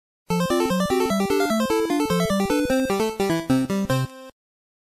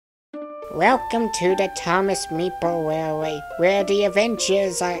Welcome to the Thomas Meeple Railway, where the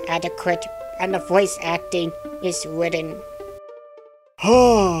adventures are adequate and the voice acting is written.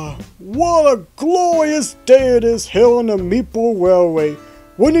 Ah, what a glorious day it is here on the Meeple Railway.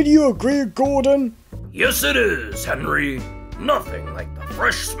 Wouldn't you agree, Gordon? Yes, it is, Henry. Nothing like the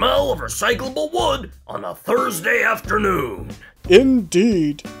fresh smell of recyclable wood on a Thursday afternoon.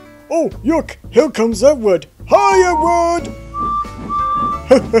 Indeed. Oh, look, here comes Edward. Hi, Edward!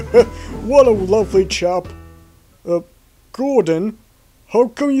 What a lovely chap. Gordon, how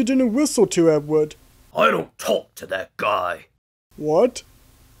come you didn't whistle to Edward? I don't talk to that guy. What?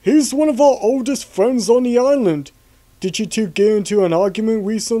 He's one of our oldest friends on the island. Did you two get into an argument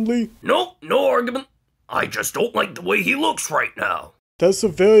recently? Nope, no argument. I just don't like the way he looks right now. That's a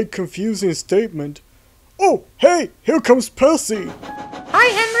very confusing statement. Oh, hey, here comes Percy. Hi,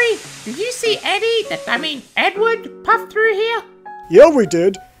 Henry. Did you see Edward puff through here? Yeah, we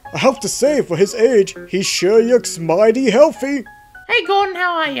did. I have to say, for his age, he sure looks mighty healthy. Hey, Gordon,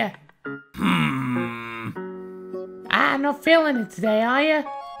 how are you? Not feeling it today, are you?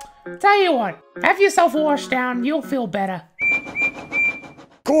 Tell you what, have yourself a wash down, you'll feel better.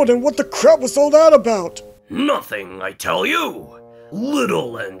 Gordon, what the crap was all that about? Nothing, I tell you.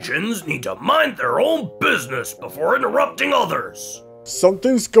 Little engines need to mind their own business before interrupting others.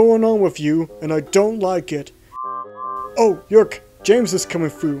 Something's going on with you, and I don't like it. Oh, look, James is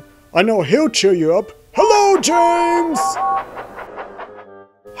coming through. I know he'll cheer you up. Hello, James!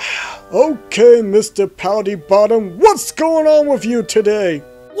 Okay, Mr. Pouty Bottom, what's going on with you today?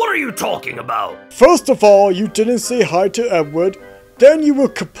 What are you talking about? First of all, you didn't say hi to Edward. Then you were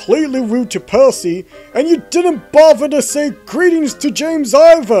completely rude to Percy, and you didn't bother to say greetings to James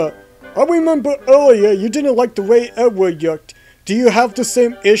either. I remember earlier you didn't like the way Edward looked. Do you have the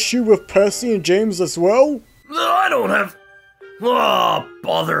same issue with Percy and James as well? I don't have... Ah,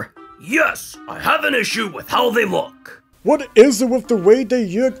 bother. Yes, I have an issue with how they look. What is it with the way they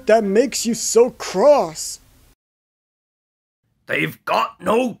look that makes you so cross? They've got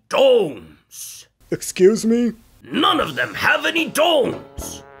no domes. Excuse me? None of them have any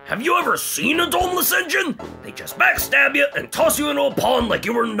domes. Have you ever seen a domeless engine? They just backstab you and toss you into a pond like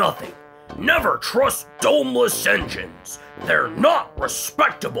you were nothing. Never trust domeless engines. They're not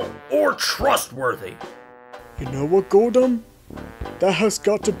respectable or trustworthy. You know what, Gordon? That has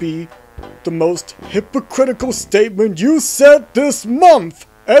got to be the most hypocritical statement you said this month!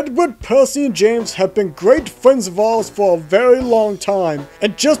 Edward, Percy, and James have been great friends of ours for a very long time,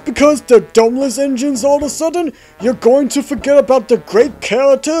 and just because they're domeless engines all of a sudden, you're going to forget about the great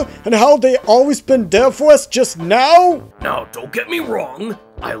character and how they always been there for us just now? Now, don't get me wrong,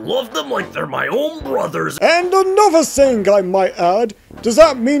 I love them like they're my own brothers. And another thing I might add, does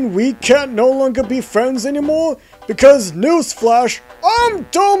that mean we can't no longer be friends anymore? Because, newsflash, I'm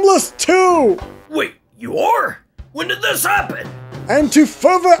domeless too! Wait, you are? When did this happen? And to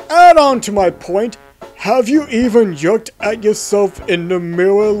further add on to my point, have you even looked at yourself in the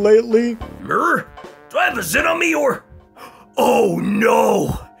mirror lately? Mirror? Do I have a zit on me or... Oh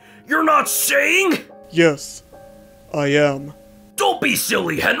no! You're not saying? Yes, I am. Don't be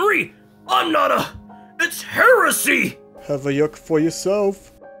silly, Henry! I'm not a... It's heresy! Have a look for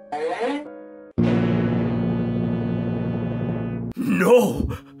yourself.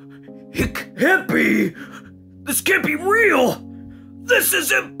 No! It can't be! This can't be real! This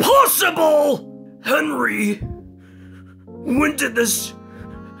is impossible! Henry! When did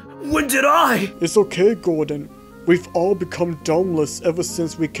I? It's okay, Gordon. We've all become domeless ever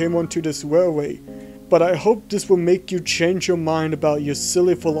since we came onto this railway. But I hope this will make you change your mind about your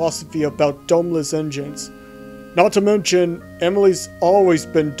silly philosophy about domeless engines. Not to mention, Emily's always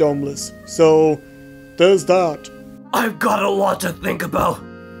been domeless, so there's that. I've got a lot to think about.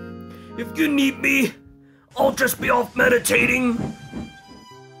 If you need me, I'll just be off meditating.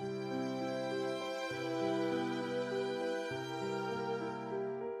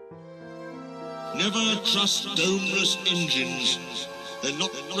 Never trust domeless engines. They're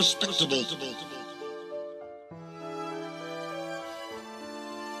not respectable.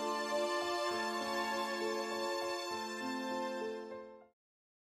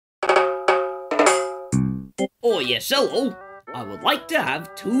 Oh yes, hello. I would like to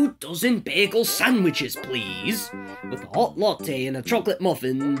have 24 bagel sandwiches, please. With a hot latte and a chocolate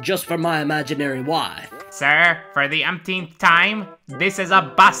muffin just for my imaginary wife. Sir, for the umpteenth time, this is a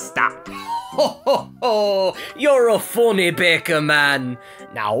bus stop. Ho ho ho! You're a funny baker, man.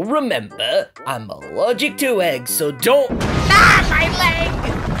 Now remember, I'm allergic to eggs, so don't... Ah, my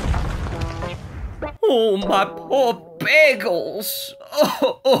leg! Oh, my poor bagels.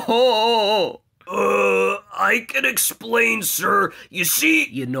 Oh. I can explain, sir. You see...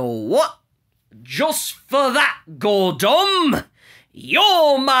 You know what? Just for that, Godum!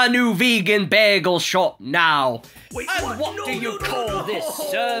 You're my new vegan bagel shop now. Wait, and what do you call this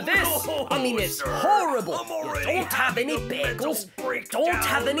service? I mean, it's horrible. You don't have any bagels, don't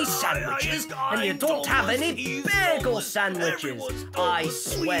have any sandwiches, and you don't have any bagel sandwiches. I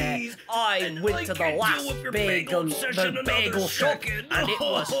swear, I went to the last bagel shop, and it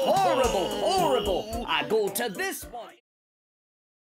was horrible. I go to this one.